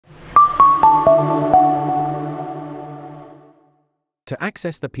To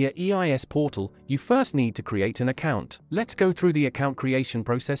access the Pier EIS portal, you first need to create an account. Let's go through the account creation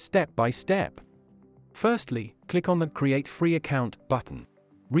process step by step. Firstly, click on the Create Free Account button.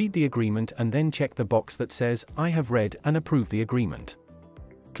 Read the agreement and then check the box that says, I have read and approve the agreement.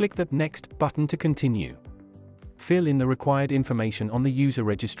 Click the Next button to continue. Fill in the required information on the user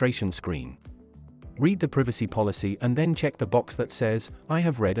registration screen. Read the privacy policy and then check the box that says, I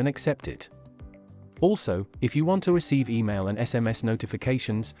have read and accept it. Also, if you want to receive email and SMS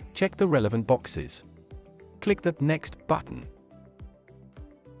notifications, check the relevant boxes. Click the Next button.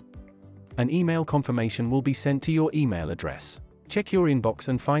 An email confirmation will be sent to your email address. Check your inbox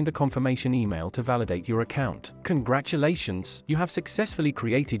and find the confirmation email to validate your account. Congratulations, you have successfully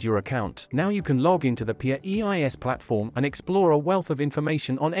created your account. Now you can log into the Pier EIS platform and explore a wealth of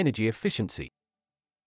information on energy efficiency.